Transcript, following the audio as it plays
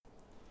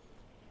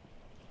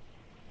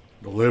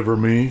Deliver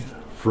me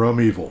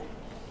from evil.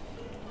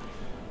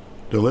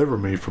 Deliver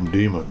me from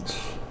demons.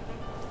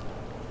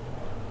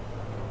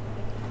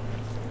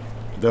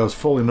 Thou hast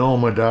fully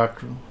known my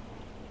doctrine,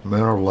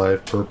 manner of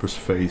life, purpose,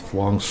 faith,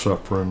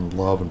 long-suffering,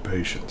 love, and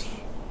patience.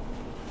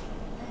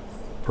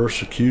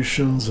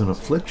 Persecutions and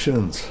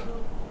afflictions,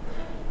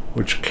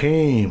 which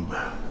came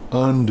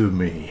unto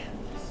me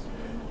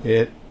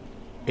at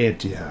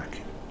Antioch,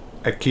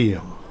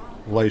 Iconium,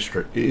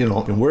 Lystra,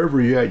 and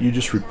wherever you're at, you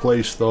just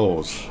replace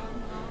those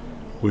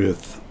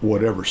with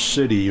whatever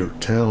city or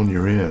town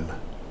you're in,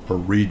 or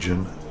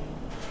region,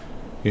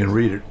 and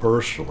read it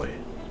personally.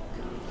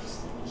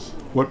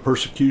 What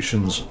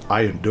persecutions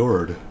I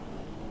endured,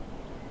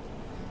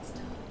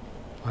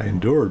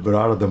 but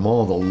out of them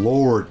all the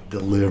Lord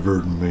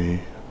delivered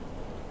me.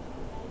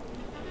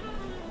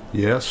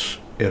 Yes,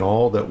 and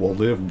all that will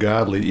live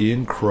godly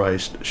in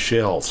Christ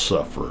shall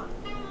suffer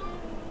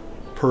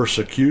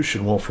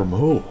persecution. Well, from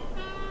who?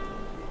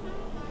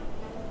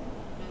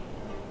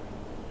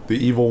 The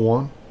evil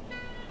one?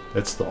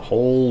 That's the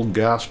whole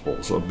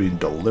Gospels of being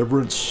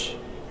deliverance.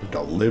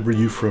 Deliver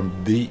you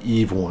from the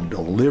evil one.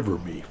 Deliver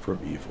me from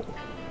evil.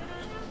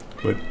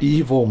 But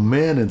evil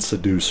men and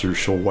seducers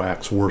shall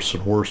wax worse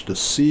and worse,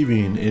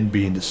 deceiving and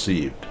being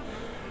deceived.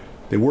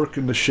 They work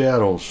in the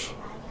shadows,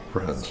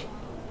 friends.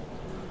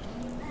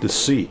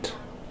 Deceit.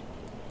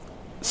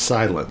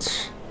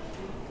 Silence.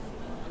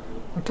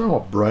 I'm talking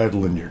about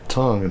bridling your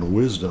tongue and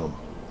wisdom.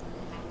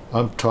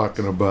 I'm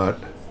talking about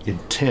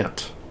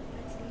intent.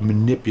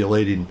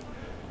 Manipulating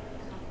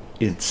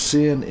in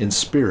sin and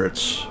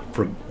spirits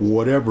for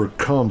whatever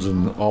comes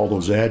in all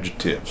those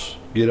adjectives.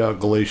 Get out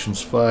Galatians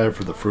 5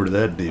 for the fruit of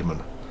that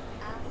demon.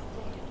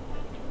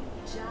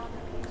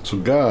 So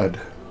God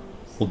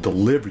will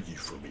deliver you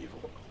from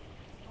evil.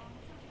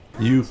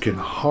 You can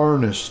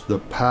harness the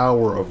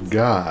power of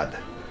God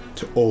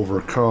to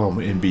overcome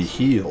and be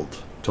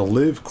healed, to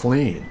live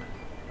clean,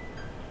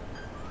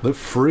 live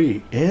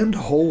free and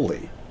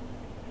holy.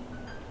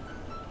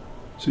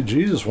 See,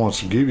 Jesus wants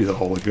to give you the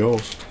Holy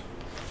Ghost,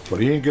 but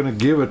he ain't going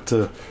to give it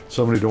to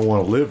somebody who don't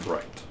want to live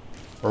right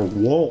or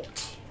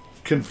won't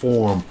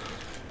conform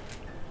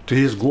to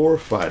his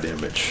glorified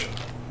image.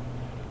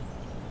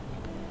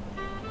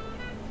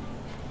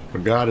 For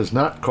God has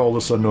not called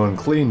us unto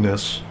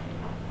uncleanness,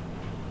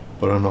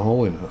 but unto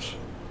holiness.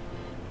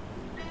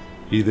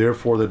 He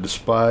therefore that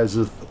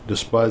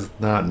despiseth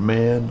not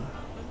man,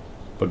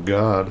 but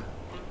God,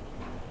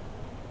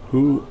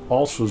 who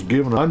also has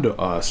given unto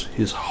us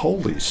his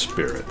Holy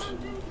Spirit.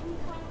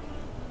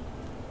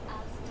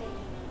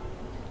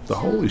 The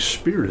Holy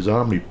Spirit is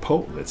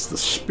omnipotent. It's the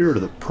Spirit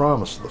of the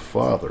promise of the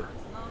Father.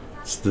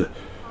 It's the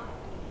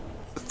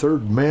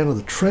third man of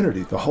the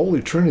Trinity, the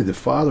Holy Trinity, the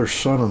Father,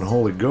 Son, and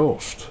Holy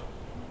Ghost.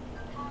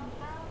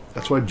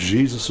 That's why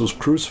Jesus was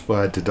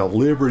crucified, to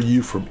deliver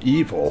you from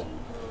evil,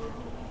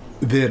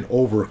 then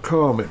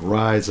overcome and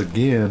rise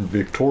again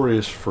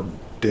victorious from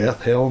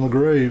death, hell, and the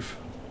grave.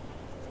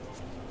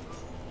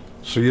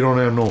 So you don't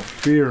have no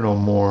fear no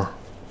more.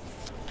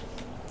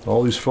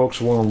 All these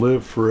folks want to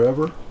live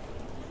forever,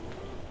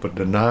 but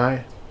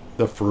deny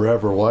the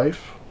forever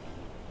life,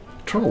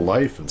 eternal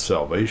life and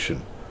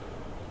salvation.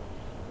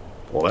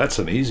 Well, that's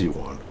an easy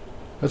one.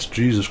 That's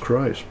Jesus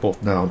Christ,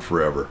 both now and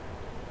forever.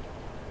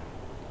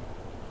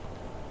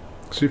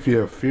 See, if you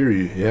have fear,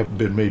 you haven't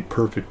been made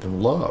perfect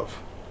in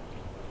love.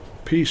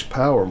 Peace,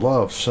 power,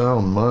 love,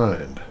 sound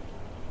mind.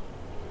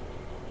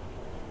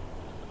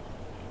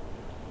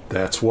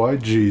 That's why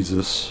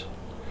Jesus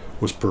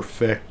was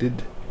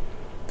perfected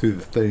through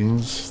the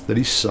things that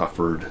he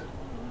suffered,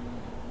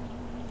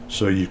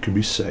 so you can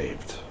be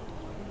saved.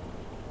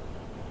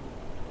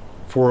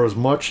 For as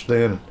much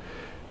then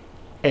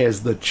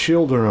as the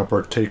children are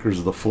partakers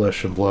of the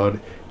flesh and blood,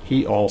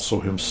 he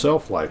also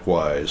himself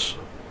likewise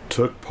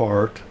took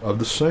part of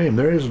the same.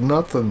 There is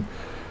nothing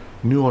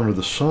new under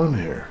the sun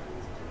here.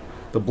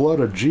 The blood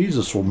of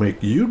Jesus will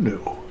make you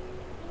new.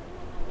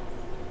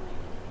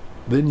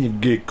 Then you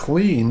get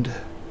cleaned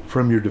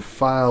from your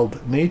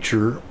defiled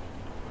nature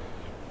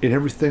and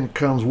everything that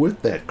comes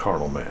with that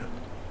carnal man.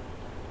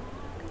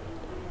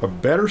 A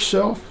better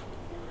self,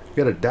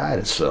 you got to die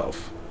to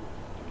self.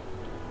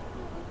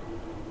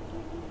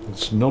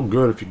 It's no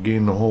good if you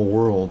gain the whole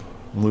world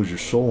and lose your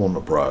soul in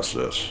the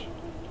process.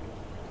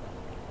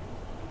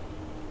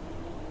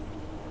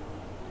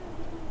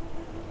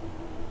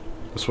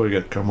 That's why you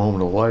got to come home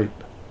to light.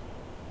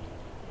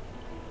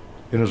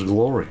 In his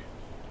glory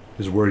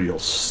is where you'll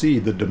see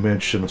the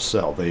dimension of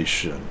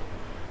salvation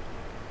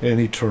and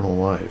eternal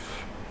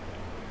life.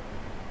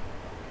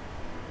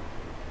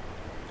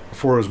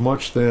 For as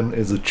much then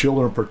as the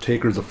children are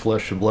partakers of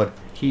flesh and blood,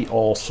 he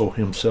also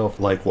himself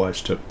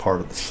likewise took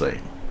part of the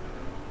same.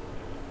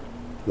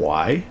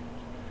 Why?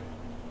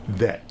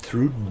 That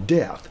through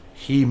death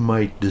he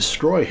might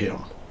destroy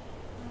him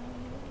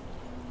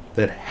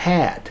that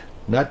had,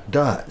 not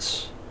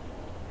does,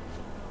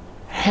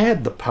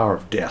 had the power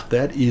of death,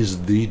 that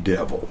is the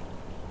devil,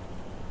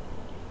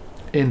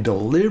 and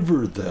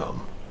deliver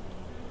them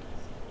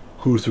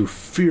who through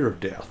fear of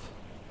death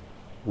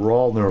We're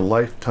all in our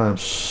lifetime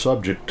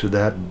subject to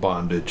that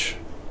bondage.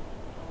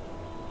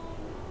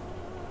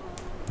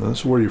 And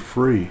that's where you're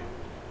free.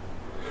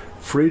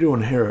 Free to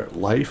inherit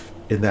life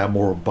in that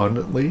more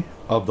abundantly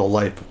of the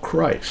life of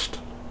Christ,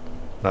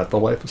 not the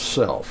life of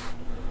self.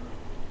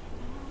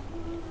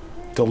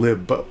 To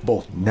live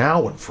both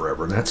now and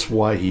forever. And that's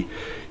why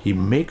he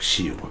makes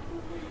you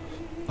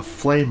a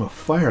flame of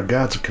fire.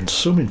 God's a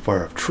consuming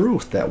fire of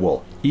truth that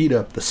will eat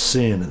up the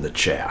sin and the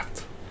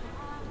chaff.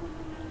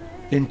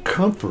 And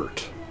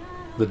comfort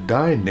the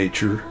dying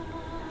nature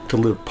to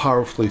live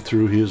powerfully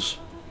through his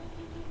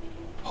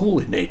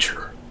holy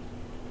nature.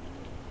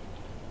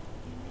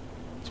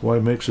 That's why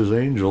he makes his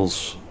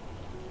angels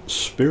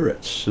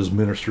spirits, his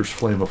ministers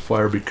flame of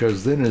fire,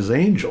 because then his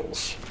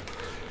angels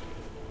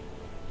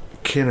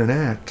can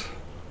enact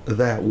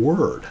that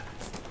word,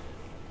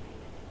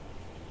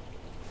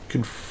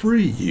 can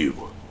free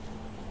you.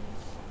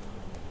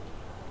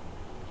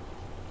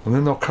 And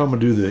then they'll come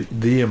and do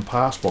the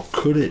impossible.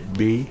 Could it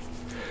be?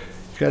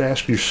 You got to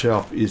ask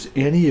yourself, is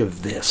any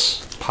of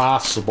this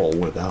possible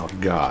without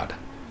God?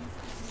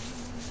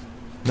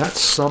 Not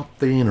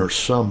something or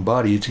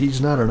somebody.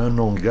 He's not an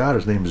unknown God.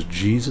 His name is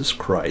Jesus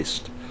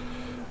Christ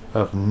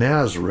of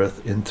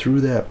Nazareth, and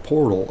through that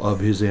portal of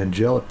his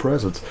angelic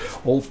presence.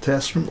 Old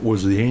Testament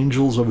was the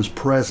angels of his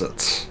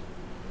presence.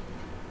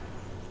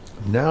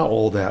 Now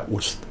all that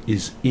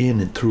is in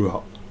and through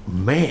a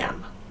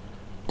man,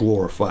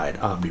 glorified,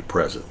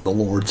 omnipresent, the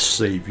Lord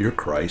Savior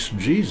Christ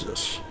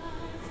Jesus.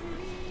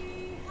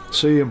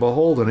 See, and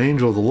behold, an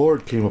angel of the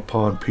Lord came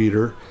upon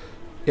Peter,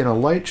 and a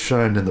light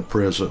shined in the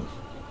prison.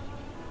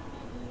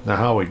 Now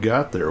how he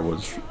got there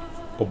was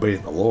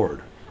obeying the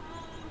Lord.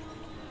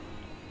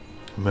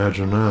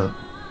 Imagine that.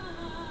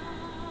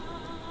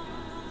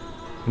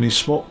 And he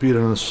smote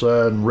Peter on the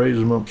side and raised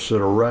him up,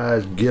 said,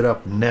 "Arise, get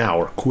up now,"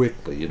 or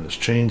quickly, and his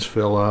chains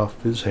fell off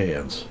his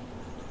hands.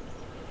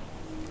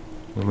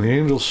 And the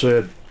angel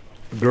said,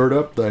 "Gird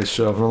up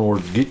thyself," in other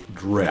words, get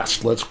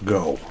dressed, let's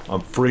go. I'm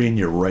freeing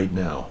you right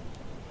now.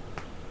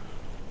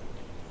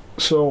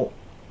 So,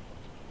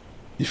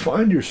 you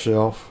find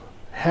yourself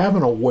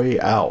having a way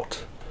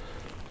out.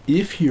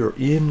 If you're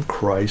in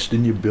Christ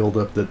and you build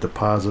up the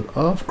deposit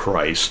of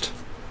Christ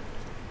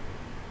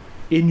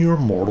in your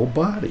mortal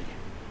body.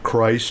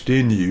 Christ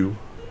in you,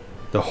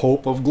 the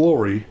hope of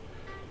glory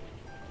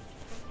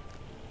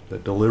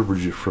that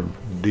delivers you from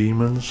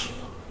demons,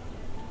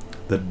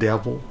 the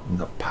devil, and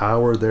the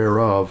power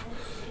thereof.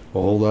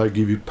 Behold, I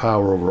give you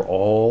power over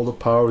all the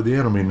power of the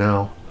enemy.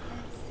 Now,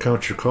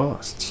 count your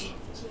costs.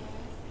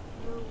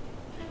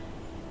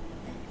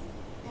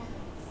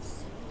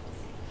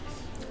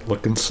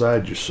 Look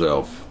inside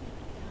yourself.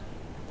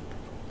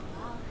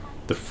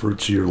 The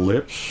fruits of your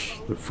lips,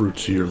 the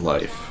fruits of your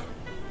life.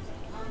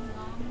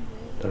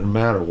 Doesn't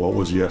matter what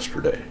was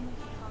yesterday.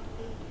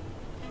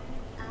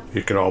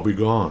 It could all be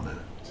gone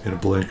in a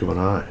blink of an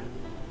eye.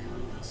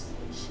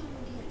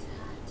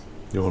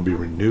 You want to be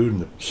renewed in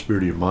the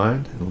spirit of your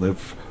mind and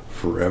live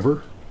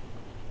forever?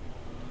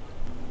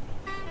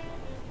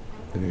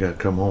 Then you got to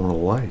come home to the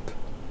light.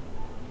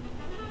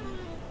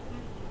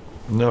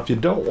 Now, if you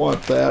don't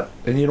want that,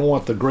 and you don't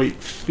want the great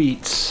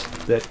feats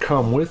that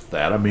come with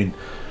that, I mean,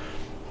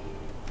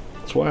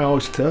 that's why I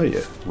always tell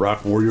you,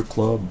 Rock Warrior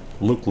Club,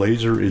 Luke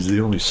Laser is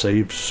the only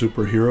saved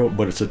superhero,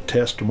 but it's a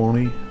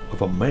testimony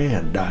of a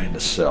man dying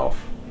to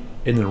self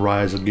and then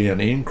rise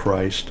again in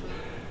Christ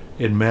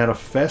and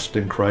manifest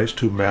in Christ,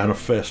 who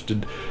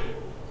manifested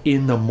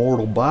in the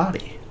mortal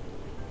body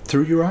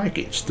through your eye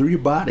gates, through your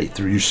body,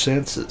 through your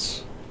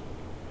senses.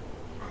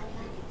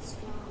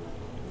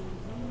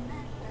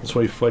 That's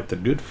why you fight the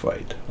good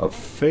fight of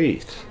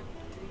faith.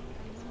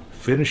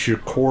 Finish your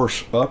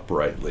course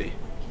uprightly.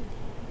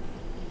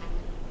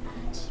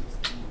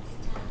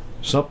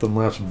 Something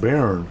left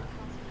barren,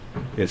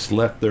 it's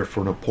left there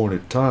for an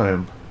appointed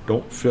time.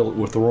 Don't fill it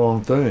with the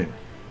wrong thing.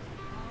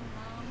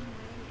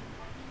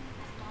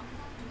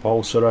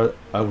 Paul said,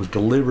 I was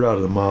delivered out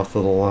of the mouth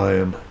of the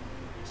lion,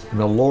 and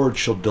the Lord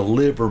shall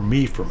deliver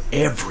me from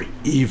every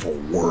evil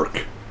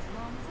work,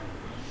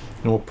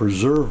 and will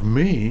preserve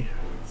me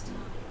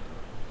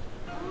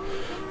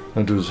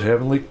unto his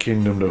heavenly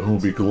kingdom, to whom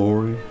be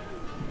glory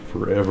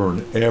forever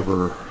and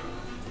ever.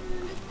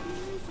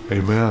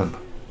 Amen.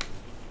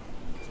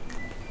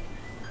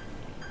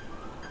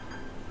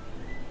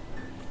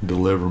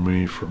 Deliver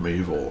me from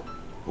evil,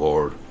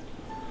 Lord.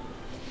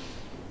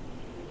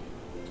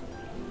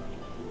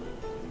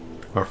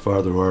 Our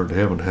Father who art in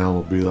heaven,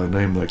 hallowed be thy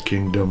name. Thy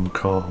kingdom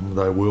come,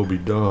 thy will be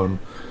done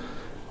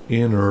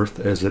in earth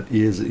as it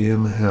is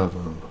in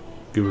heaven.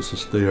 Give us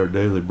this day our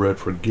daily bread.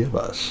 Forgive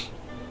us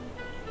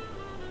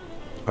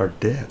our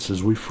debts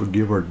as we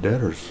forgive our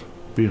debtors.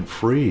 Being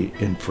free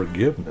in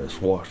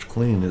forgiveness, washed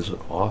clean, is an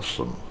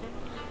awesome,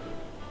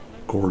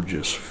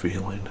 gorgeous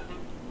feeling.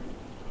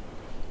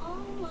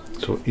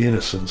 So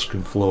innocence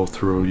can flow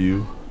through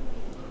you.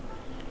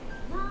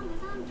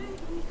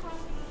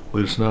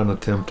 Lead us not into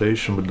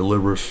temptation, but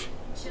deliver us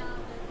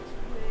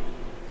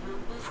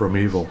from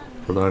evil.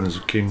 For thine is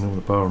the kingdom,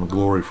 the power, and the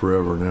glory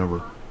forever and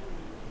ever.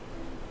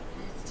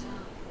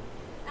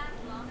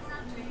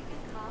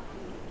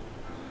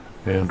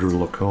 Andrew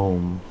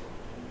Lacombe,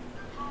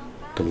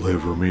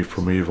 Deliver Me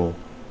from Evil,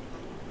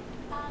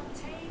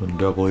 and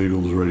Double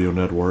Eagles Radio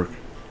Network.